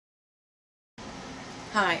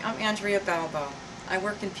Hi, I'm Andrea Balbo. I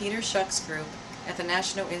work in Peter Schuck's group at the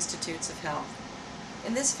National Institutes of Health.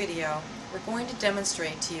 In this video, we're going to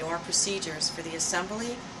demonstrate to you our procedures for the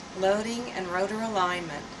assembly, loading, and rotor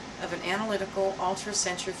alignment of an analytical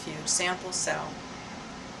ultracentrifuge sample cell.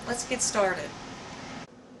 Let's get started.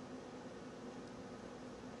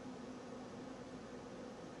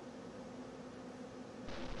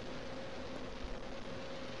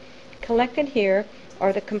 Collected here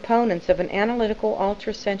are the components of an analytical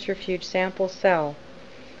ultracentrifuge sample cell.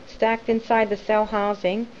 Stacked inside the cell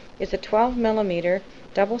housing is a 12 mm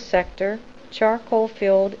double sector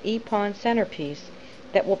charcoal-filled EPON centerpiece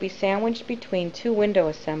that will be sandwiched between two window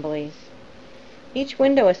assemblies. Each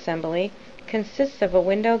window assembly consists of a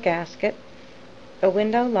window gasket, a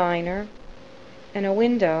window liner, and a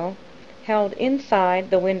window held inside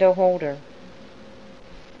the window holder.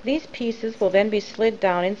 These pieces will then be slid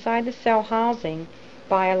down inside the cell housing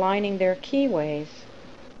by aligning their keyways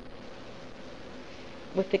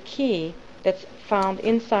with the key that's found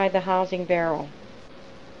inside the housing barrel.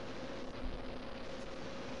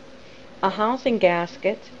 A housing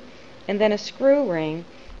gasket and then a screw ring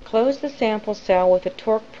close the sample cell with a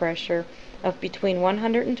torque pressure of between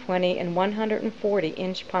 120 and 140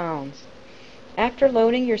 inch-pounds. After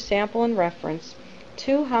loading your sample and reference,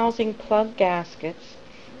 two housing plug gaskets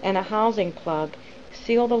and a housing plug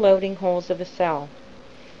seal the loading holes of the cell.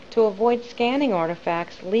 To avoid scanning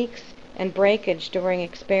artifacts, leaks, and breakage during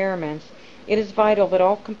experiments, it is vital that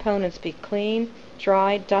all components be clean,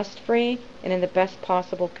 dry, dust-free, and in the best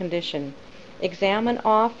possible condition. Examine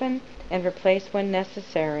often and replace when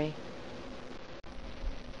necessary.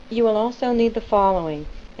 You will also need the following: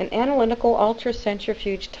 an analytical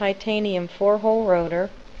ultracentrifuge titanium 4-hole rotor,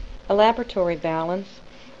 a laboratory balance,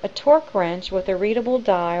 a torque wrench with a readable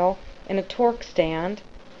dial and a torque stand,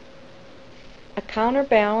 a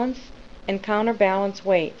counterbalance and counterbalance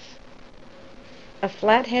weights, a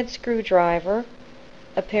flathead screwdriver,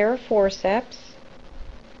 a pair of forceps,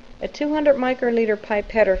 a 200 microliter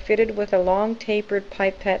pipetter fitted with a long tapered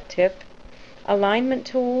pipette tip, alignment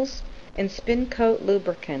tools, and spin coat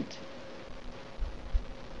lubricant.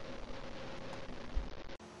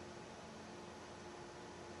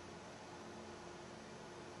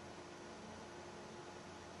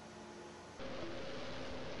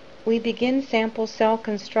 We begin sample cell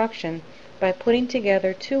construction by putting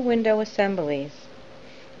together two window assemblies.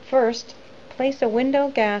 First, place a window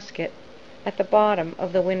gasket at the bottom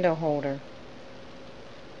of the window holder.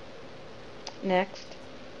 Next,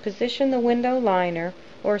 position the window liner,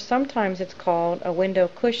 or sometimes it's called a window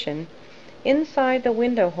cushion, inside the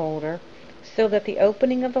window holder so that the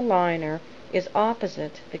opening of the liner is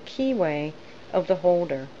opposite the keyway of the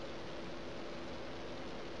holder.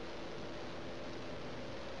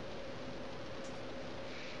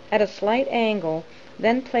 At a slight angle,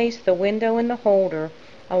 then place the window in the holder,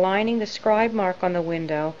 aligning the scribe mark on the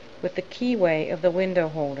window with the keyway of the window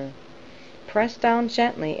holder. Press down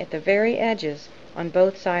gently at the very edges on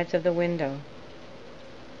both sides of the window.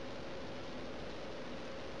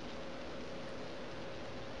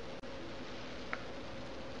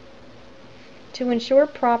 To ensure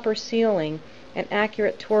proper sealing and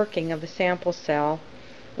accurate torquing of the sample cell,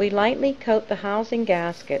 we lightly coat the housing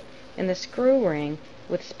gasket and the screw ring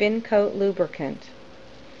with spin coat lubricant.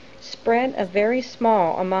 Spread a very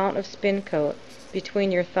small amount of spin coat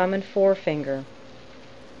between your thumb and forefinger.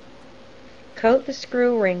 Coat the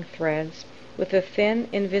screw ring threads with a thin,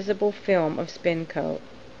 invisible film of spin coat.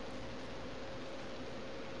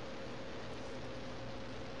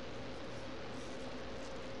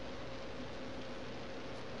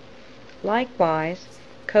 Likewise,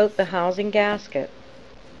 coat the housing gasket.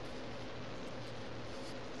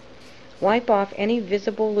 Wipe off any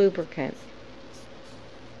visible lubricant.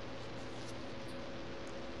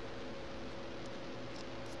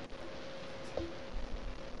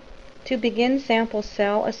 To begin sample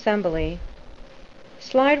cell assembly,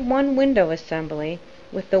 slide one window assembly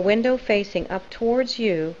with the window facing up towards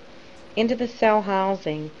you into the cell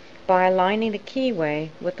housing by aligning the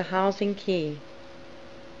keyway with the housing key.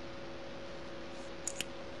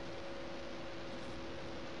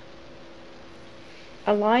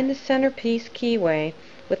 Align the centerpiece keyway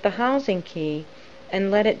with the housing key and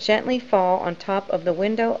let it gently fall on top of the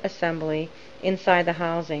window assembly inside the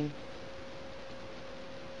housing.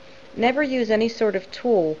 Never use any sort of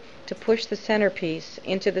tool to push the centerpiece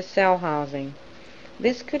into the cell housing.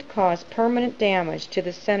 This could cause permanent damage to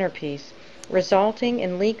the centerpiece, resulting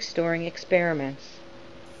in leaks during experiments.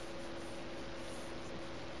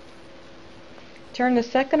 Turn the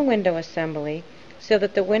second window assembly so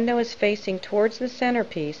that the window is facing towards the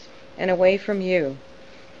centerpiece and away from you.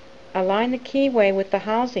 Align the keyway with the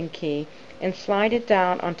housing key and slide it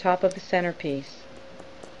down on top of the centerpiece.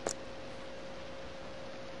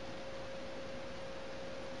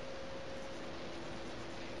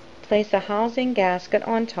 Place a housing gasket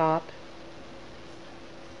on top,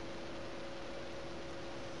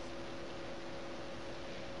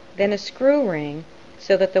 then a screw ring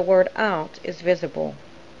so that the word "out" is visible.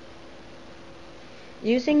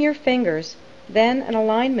 Using your fingers, then an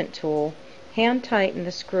alignment tool, hand tighten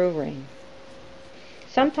the screw ring.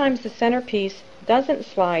 Sometimes the centerpiece doesn't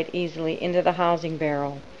slide easily into the housing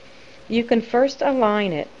barrel. You can first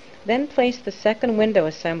align it, then place the second window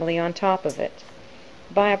assembly on top of it.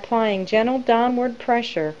 By applying gentle downward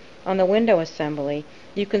pressure on the window assembly,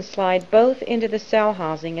 you can slide both into the cell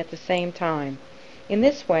housing at the same time. In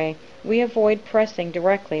this way, we avoid pressing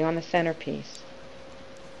directly on the centerpiece.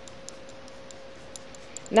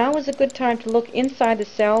 Now is a good time to look inside the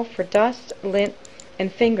cell for dust, lint,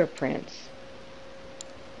 and fingerprints.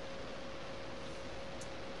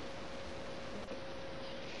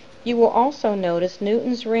 You will also notice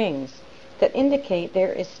Newton's rings that indicate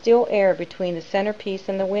there is still air between the centerpiece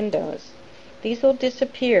and the windows. These will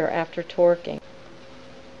disappear after torquing.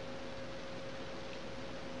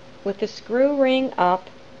 With the screw ring up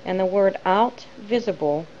and the word "out"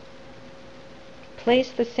 visible,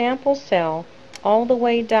 place the sample cell all the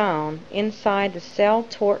way down inside the cell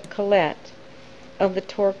torque collet of the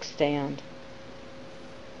torque stand.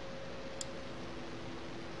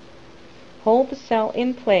 Hold the cell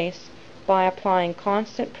in place by applying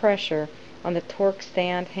constant pressure on the torque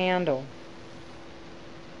stand handle.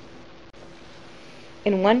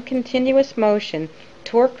 In one continuous motion,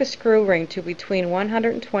 torque the screw ring to between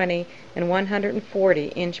 120 and 140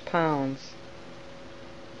 inch-pounds.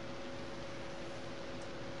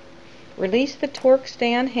 Release the torque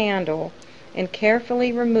stand handle and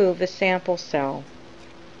carefully remove the sample cell.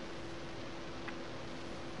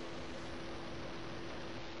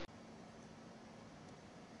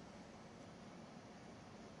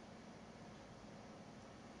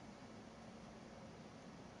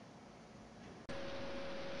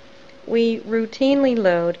 We routinely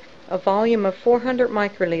load a volume of 400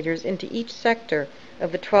 microliters into each sector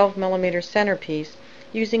of the 12 mm centerpiece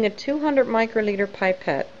using a 200 microliter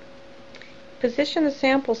pipette. Position the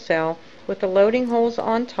sample cell with the loading holes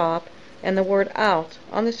on top and the word "out"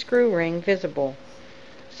 on the screw ring visible.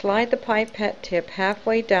 Slide the pipette tip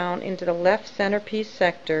halfway down into the left centerpiece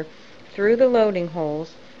sector through the loading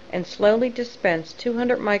holes and slowly dispense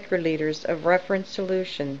 200 microliters of reference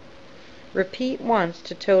solution. Repeat once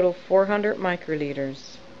to total 400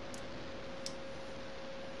 microliters.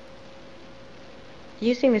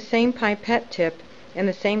 Using the same pipette tip and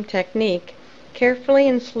the same technique, carefully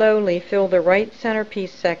and slowly fill the right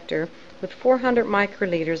centerpiece sector with 400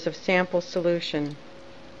 microliters of sample solution.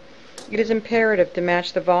 It is imperative to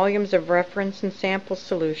match the volumes of reference and sample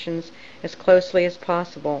solutions as closely as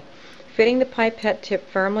possible. Fitting the pipette tip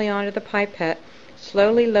firmly onto the pipette,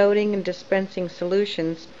 slowly loading and dispensing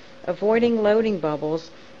solutions, avoiding loading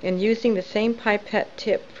bubbles, and using the same pipette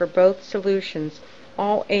tip for both solutions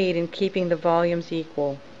all aid in keeping the volumes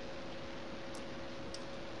equal.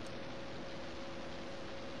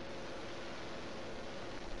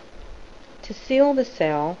 To seal the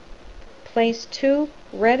cell, place 2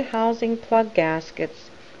 red housing plug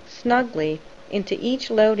gaskets snugly into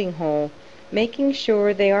each loading hole, making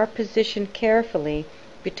sure they are positioned carefully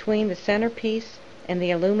between the centerpiece and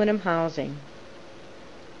the aluminum housing.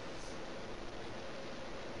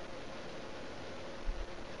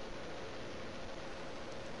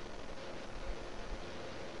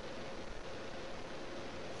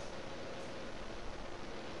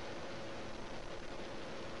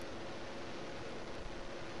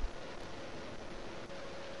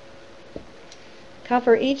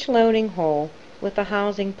 Cover each loading hole with a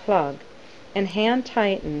housing plug and hand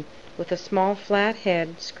tighten with a small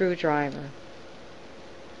flathead screwdriver.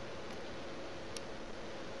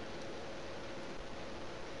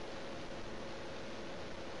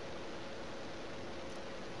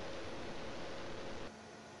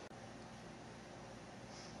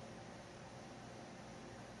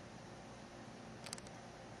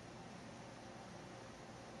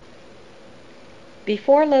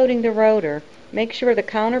 Before loading the rotor, make sure the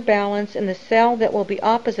counterbalance and the cell that will be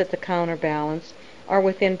opposite the counterbalance are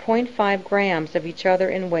within 0.5 grams of each other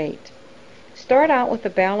in weight. Start out with the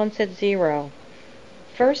balance at 0.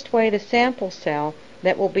 First weigh the sample cell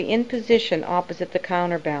that will be in position opposite the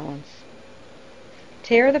counterbalance.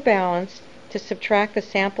 Tare the balance to subtract the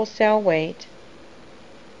sample cell weight,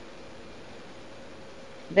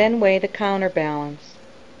 then weigh the counterbalance.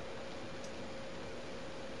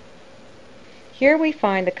 Here we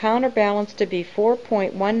find the counterbalance to be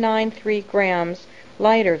 4.193 grams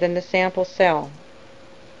lighter than the sample cell.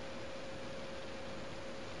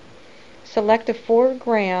 Select a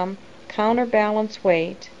 4-gram counterbalance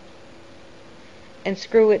weight and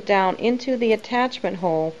screw it down into the attachment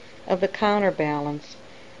hole of the counterbalance,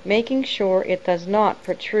 making sure it does not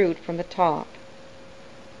protrude from the top.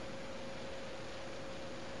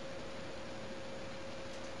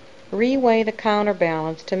 Reweigh the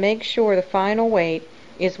counterbalance to make sure the final weight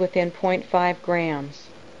is within 0.5 grams.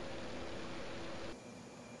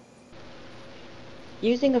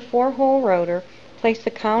 Using a 4-hole rotor, place the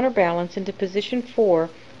counterbalance into position 4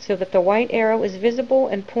 so that the white arrow is visible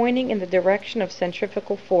and pointing in the direction of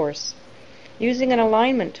centrifugal force. Using an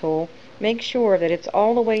alignment tool, make sure that it's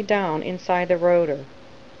all the way down inside the rotor.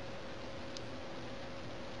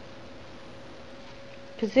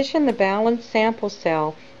 Position the balanced sample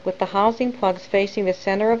cell with the housing plugs facing the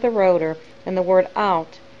center of the rotor and the word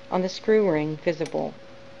 "out" on the screw ring visible.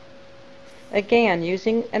 Again,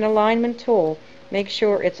 using an alignment tool, make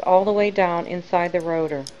sure it's all the way down inside the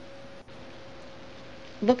rotor.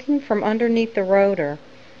 Looking from underneath the rotor,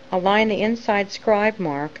 align the inside scribe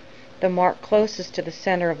mark, the mark closest to the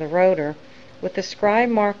center of the rotor, with the scribe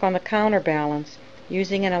mark on the counterbalance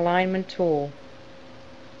using an alignment tool.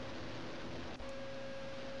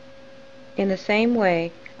 In the same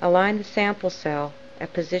way, align the sample cell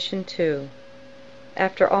at position 2.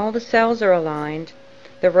 After all the cells are aligned,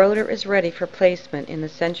 the rotor is ready for placement in the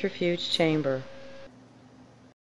centrifuge chamber.